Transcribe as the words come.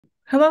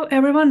Hello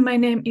everyone, my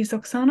name is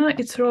Oksana.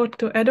 It's Road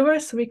to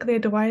Edoverse, weekly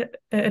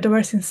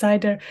Edoverse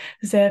Insider,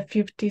 the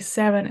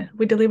 57.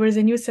 We deliver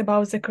the news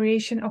about the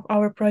creation of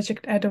our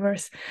project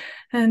Edoverse.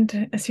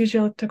 And as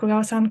usual,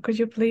 Tokugawa-san, could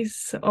you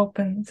please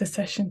open the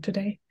session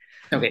today?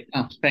 Okay,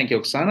 thank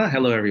you, Oksana.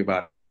 Hello,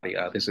 everybody.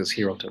 This is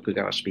Iehiro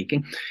Tokugawa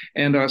speaking.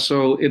 And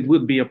so it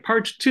would be a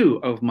part two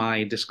of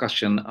my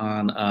discussion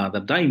on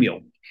the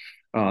daimyo,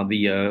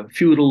 the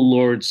feudal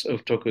lords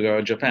of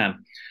Tokugawa,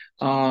 Japan.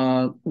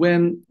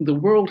 When the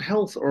World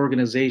Health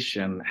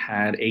Organization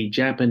had a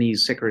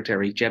Japanese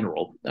secretary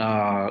general,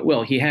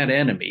 well, he had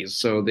enemies,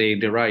 so they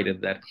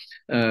derided that.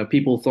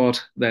 People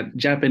thought that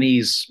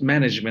Japanese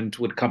management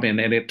would come in,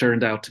 and it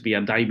turned out to be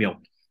a daimyo.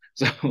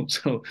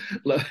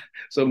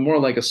 So more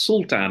like a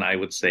sultan, I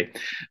would say.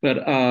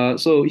 But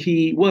so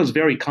he was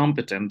very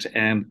competent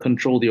and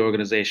controlled the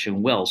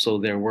organization well. So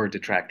there were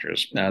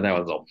detractors. That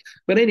was all.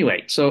 But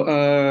anyway,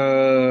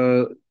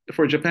 so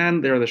for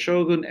Japan, there are the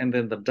shogun and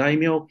then the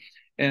daimyo.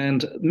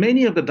 And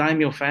many of the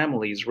daimyo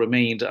families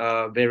remained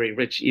very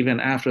rich even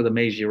after the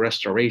Meiji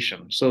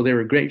Restoration. So they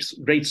were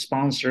great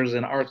sponsors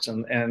in arts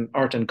and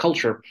art and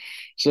culture.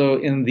 So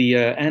in the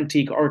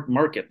antique art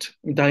market,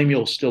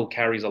 daimyo still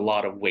carries a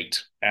lot of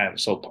weight, and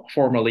so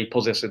formally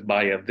possessed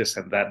by this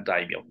and that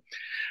daimyo.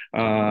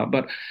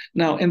 But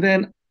now and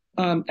then,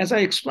 as I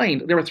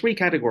explained, there are three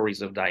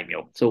categories of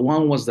daimyo. So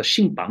one was the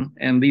shinpan,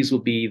 and these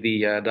would be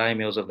the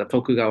daimyos of the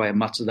Tokugawa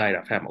and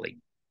Matsudaira family.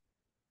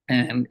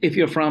 And if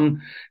you're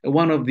from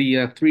one of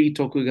the three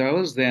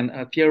Tokugawas, then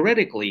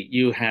theoretically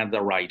you had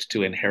the right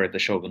to inherit the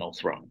shogunal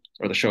throne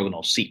or the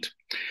shogunal seat.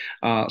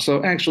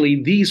 So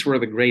actually, these were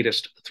the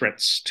greatest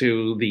threats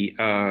to the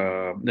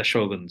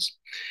shoguns.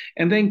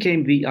 And then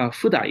came the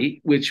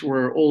Fudai, which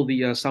were all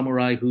the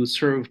samurai who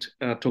served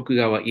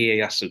Tokugawa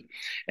Ieyasu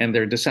and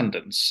their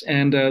descendants.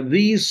 And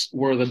these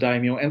were the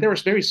daimyo, and they were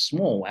very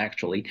small,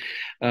 actually.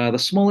 The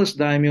smallest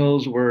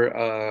daimyos were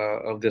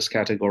of this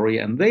category,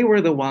 and they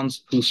were the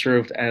ones who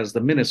served as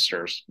the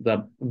ministers,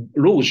 the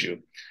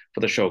roju for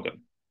the shogun.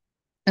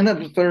 And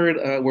then the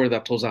third were the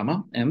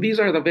tozama, and these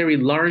are the very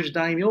large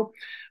daimyo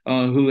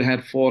who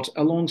had fought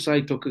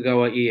alongside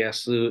Tokugawa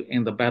Ieyasu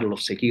in the Battle of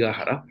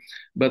Sekigahara.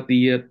 But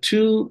the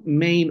two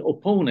main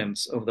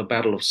opponents of the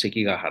Battle of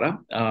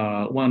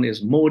Sekigahara, one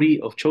is Mori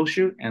of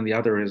Choshu, and the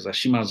other is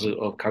Shimazu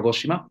of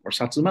Kagoshima or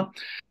Satsuma.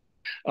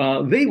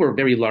 They were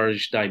very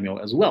large daimyo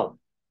as well.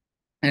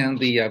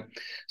 And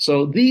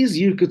so these,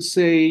 you could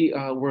say,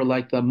 were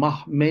like the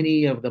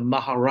many of the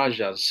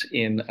Maharajas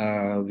in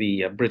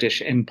the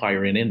British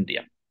Empire in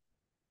India.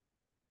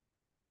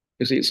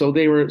 You see, so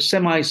they were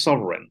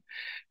semi-sovereign.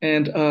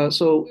 And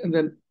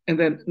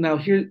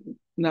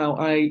now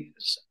I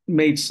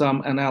made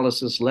some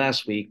analysis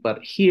last week, but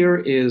here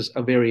is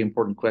a very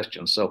important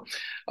question. So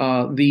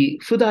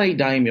the Fudai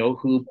daimyo,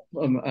 who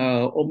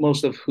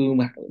most of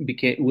whom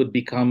would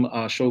become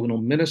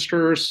shogunal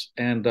ministers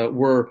and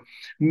were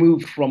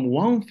moved from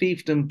one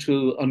fiefdom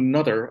to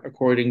another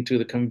according to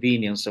the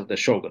convenience of the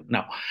shogun.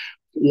 Now,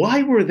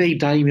 why were they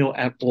daimyo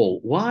at all?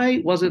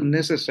 Why was it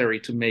necessary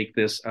to make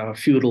this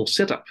feudal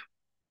setup?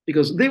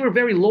 Because they were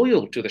very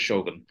loyal to the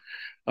shogun.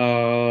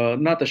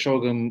 Not the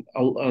shogun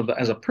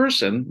as a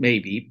person,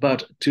 maybe,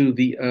 but to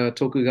the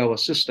Tokugawa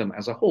system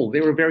as a whole.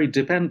 They were very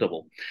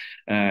dependable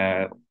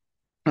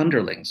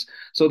underlings.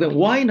 So then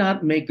why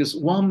not make this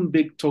one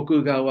big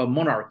Tokugawa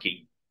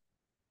monarchy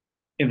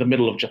in the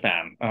middle of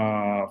Japan,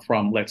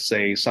 from, let's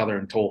say,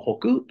 southern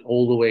Tohoku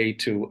all the way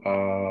to,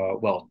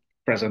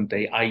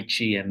 present-day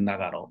Aichi and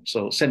Nagano,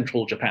 so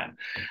central Japan.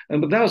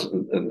 But that was,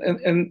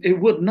 and it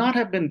would not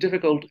have been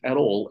difficult at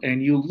all.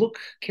 And you look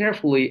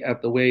carefully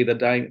at the way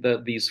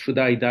these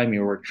Fudai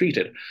daimyo were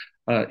treated.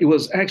 It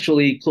was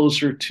actually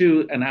closer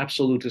to an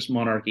absolutist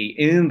monarchy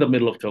in the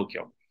middle of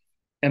Tokyo.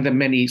 And then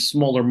many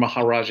smaller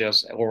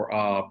maharajas or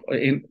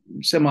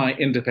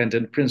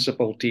semi-independent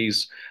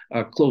principalities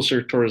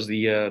closer towards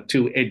the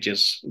two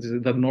edges,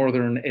 the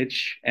northern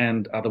edge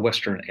and the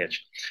western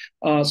edge.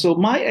 So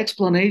my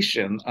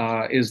explanation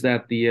is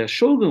that the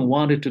shogun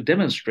wanted to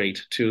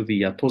demonstrate to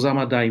the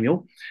tozama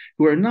daimyo,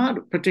 who are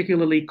not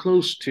particularly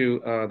close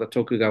to the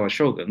Tokugawa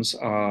shoguns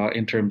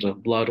in terms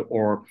of blood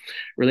or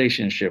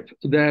relationship,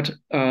 that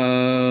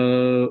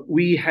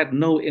we had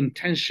no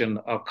intention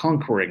of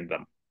conquering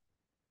them.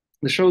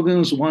 The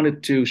shoguns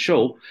wanted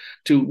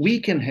to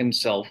weaken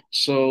himself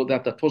so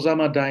that the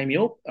tozama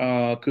daimyo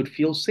could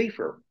feel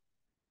safer.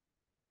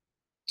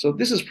 So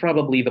this is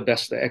probably the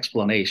best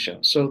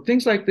explanation. So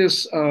things like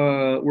this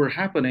were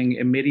happening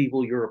in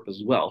medieval Europe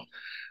as well.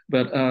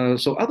 But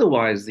so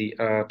otherwise, the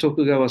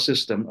Tokugawa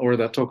system or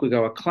the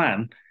Tokugawa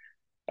clan,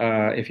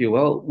 if you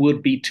will,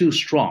 would be too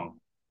strong.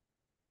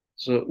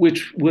 So,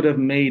 which would have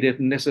made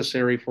it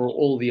necessary for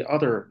all the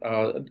other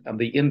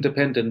the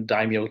independent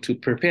daimyo to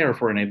prepare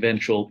for an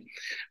eventual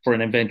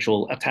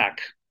attack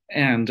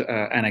and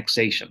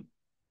annexation.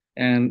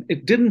 And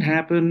it didn't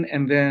happen.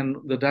 And then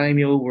the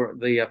daimyo were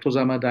the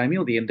tozama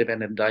daimyo, the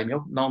independent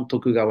daimyo,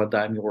 non-Tokugawa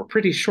daimyo, were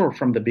pretty sure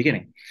from the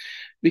beginning,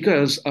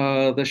 because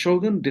the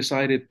shogun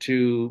decided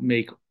to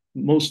make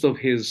most of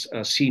his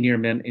senior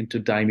men into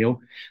daimyo,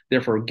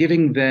 therefore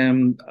giving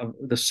them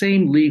the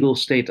same legal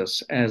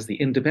status as the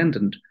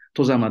independent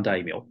Tozama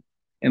daimyo,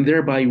 and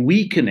thereby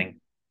weakening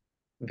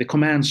the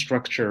command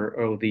structure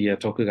of the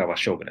Tokugawa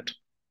shogunate.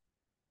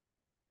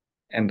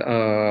 And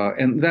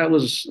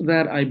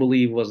that I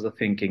believe was the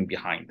thinking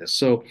behind this.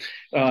 So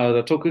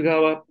the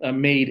Tokugawa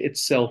made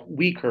itself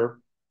weaker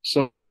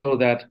so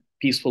that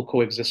peaceful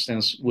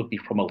coexistence would be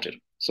promoted.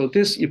 So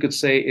this, you could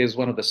say, is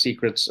one of the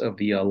secrets of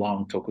the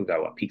long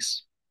Tokugawa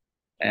peace.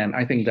 And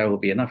I think that will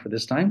be enough for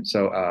this time.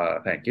 So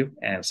thank you,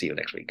 and see you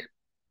next week.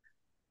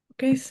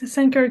 Okay, so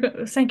thank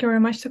you very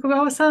much,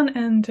 Tokugawa-san.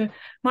 And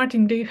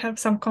Martin, do you have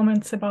some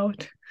comments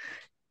about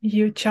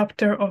your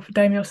chapter of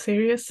Daimyo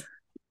series?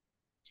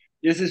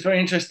 Yes, it's very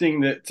interesting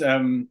that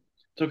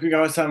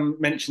Tokugawa-san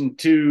mentioned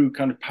two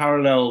kind of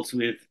parallels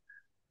with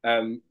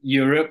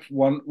Europe.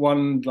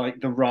 One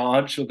like the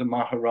Raj or the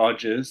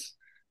Maharajas.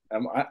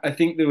 I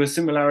think there were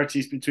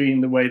similarities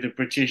between the way the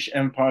British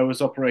Empire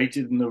was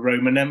operated and the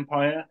Roman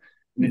Empire.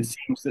 And it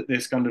seems that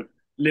this kind of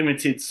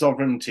limited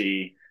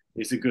sovereignty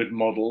is a good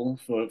model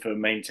for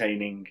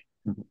maintaining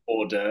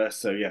order.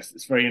 So yes,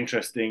 it's very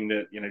interesting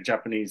that, you know,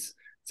 Japanese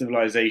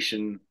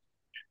civilization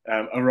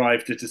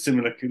arrived at a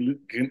similar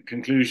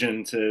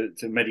conclusion to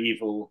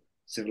medieval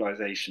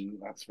civilization.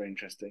 That's very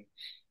interesting.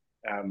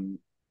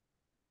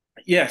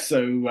 Yeah,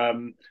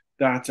 so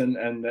that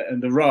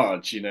and the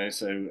Raj, you know,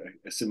 so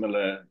a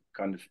similar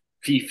kind of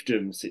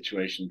fiefdom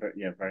situation. But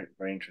yeah, very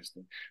very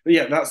interesting. But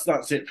yeah,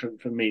 that's it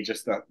from me.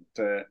 Just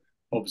that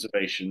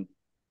observation.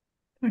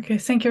 Okay,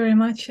 thank you very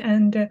much.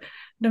 And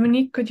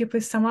Dominique, could you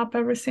please sum up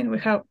everything? We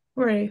have a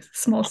very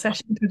small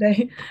session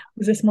today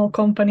with a small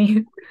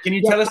company. Can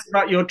you tell us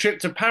about your trip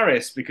to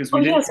Paris? Because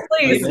we didn't.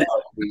 Yes,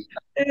 please.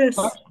 Yes.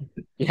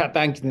 Yeah,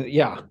 thank you.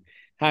 Yeah.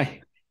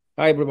 Hi,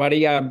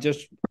 everybody. I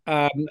just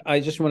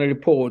want to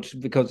report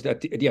because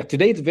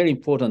today is a very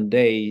important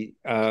day.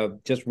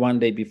 Just one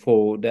day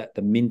before the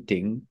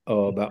minting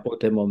of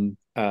Otemon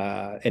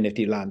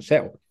NFT land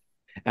sale,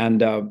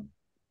 and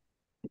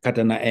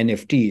Katana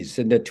NFTs,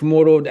 and the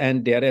tomorrow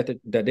and the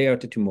day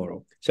after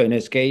tomorrow. So in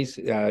this case,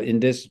 in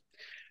this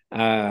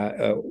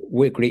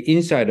weekly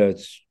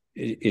insiders,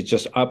 it's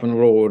just up and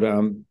road.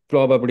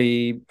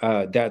 Probably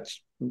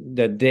that's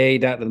the day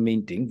that the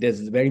minting.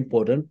 This is very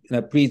important.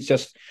 Please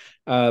just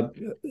that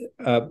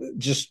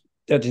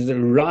is the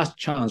last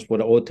chance for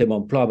the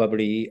Otemon.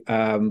 Probably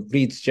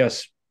please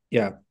just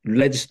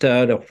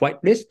register the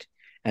whitelist,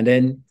 and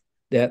then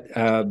that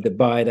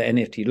buy the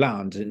NFT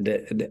lands and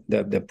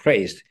the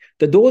price.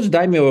 Those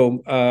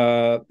daimyo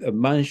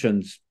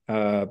mansions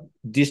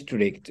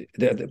district.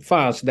 The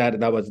first that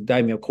was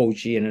daimyo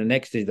Kochi, and the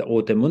next is the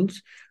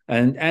Otemons,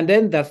 and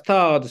then the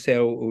third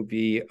sale will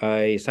be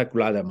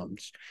Sakura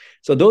diamonds.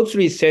 So those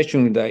three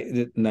sections,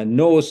 the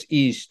north,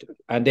 east,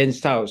 and then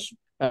south,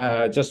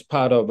 just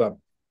part of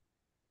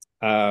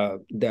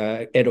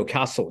the Edo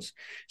castles.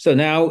 So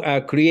now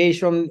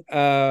creation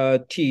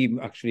team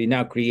actually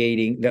now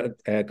creating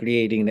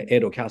the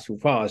Edo castle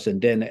first,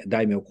 and then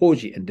daimyo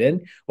Koji, and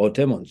then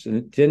Otemons,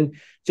 and then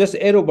just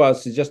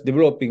Edoverse is just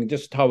developing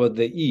just toward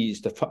the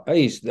east at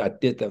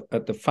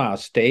the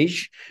first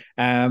stage,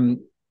 and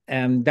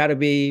that'll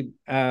be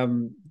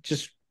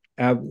just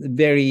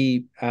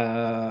very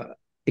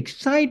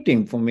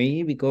exciting for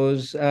me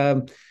because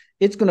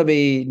it's going to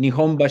be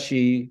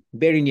Nihonbashi,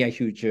 very near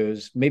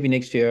futures, maybe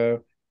next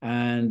year,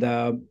 and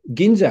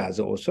Ginza's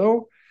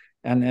also,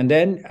 and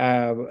then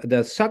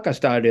the soccer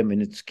stadium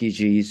in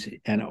Tsukiji,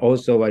 and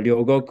also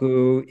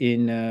Ryogoku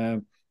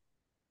in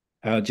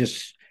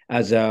just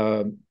as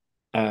the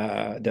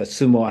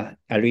sumo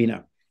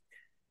arena.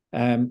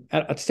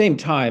 At the same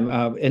time,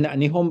 in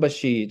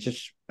Nihonbashi,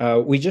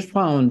 we just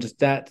found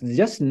that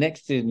just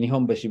next to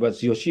Nihonbashi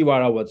was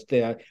Yoshiwara was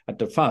there at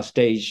the first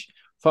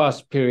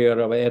period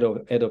of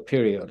Edo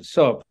period.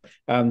 So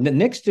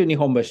next to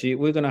Nihonbashi,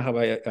 we're going to have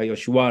a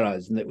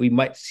Yoshiwaras, and we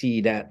might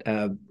see that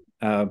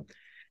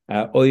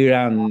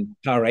Oiran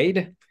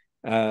parade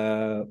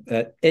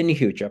in the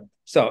future.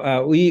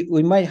 So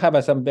we might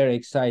have some very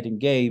exciting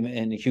game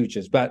in the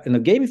futures. But the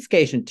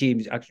gamification team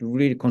is actually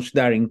really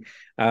considering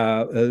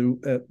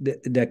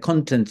the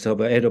contents of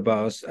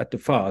Edoverse at the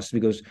first,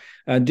 because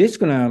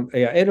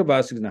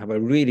Edoverse is gonna have a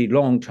really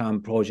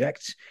long-term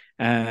project,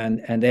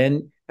 and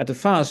then at the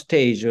first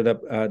stage of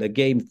the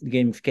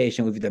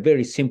gamification will be the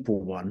very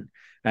simple one.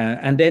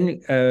 And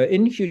then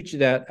in the future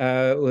that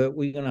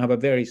we're going to have a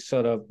very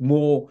sort of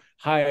more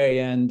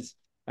higher end,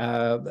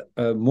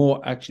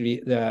 more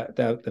actually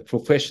the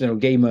professional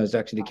gamers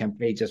actually can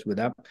play just with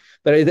that.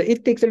 But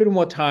it takes a little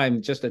more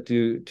time just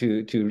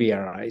to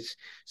realize.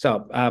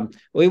 So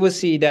we will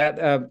see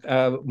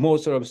that more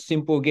sort of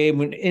simple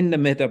game in the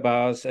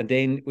metaverse, and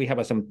then we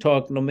have some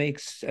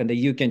tokenomics, and then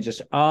you can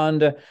just earn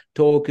the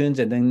tokens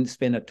and then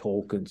spend the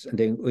tokens, and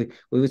then we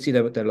will see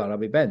that with a lot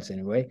of events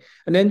anyway.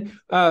 And then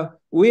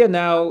we are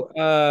now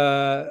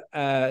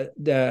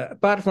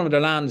apart from the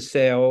land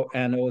sale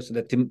and also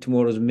the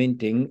tomorrow's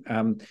minting,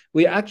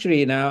 we are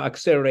actually now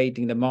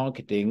accelerating the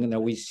marketing. Now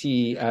we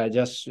see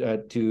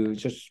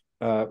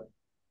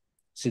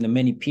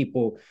many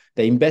people,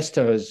 the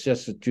investors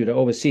just to the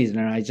overseas, and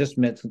I just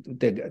met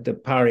the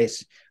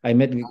Paris. I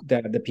met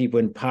the people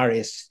in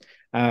Paris,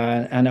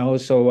 and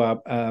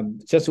also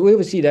just we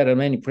will see that in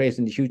many places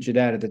in the future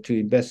that to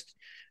invest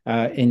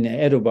in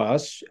Edo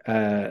Bars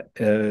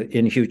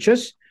in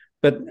futures.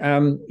 But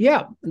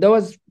yeah, that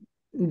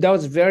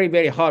was very,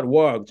 very hard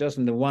work just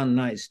in the one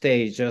night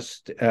stay,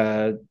 just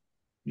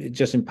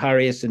in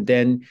Paris, and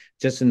then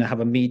just have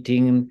a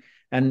meeting.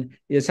 And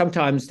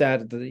sometimes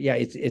that, yeah,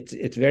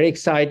 it's very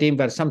exciting,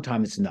 but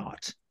sometimes it's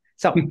not.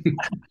 So,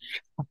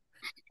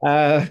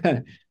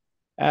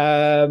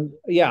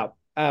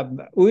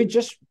 we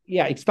just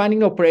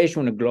expanding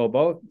operation on a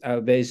global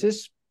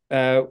basis.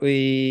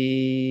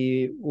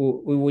 We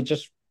would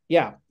just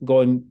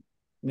going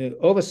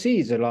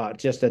overseas a lot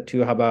just to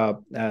have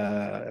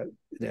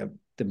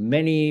the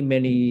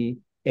many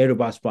Edo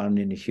Bars fund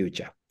in the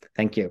future.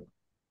 Thank you.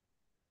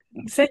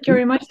 Thank you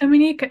very much,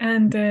 Dominique,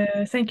 and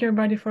thank you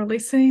everybody for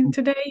listening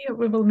today.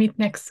 We will meet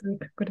next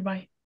week.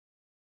 Goodbye.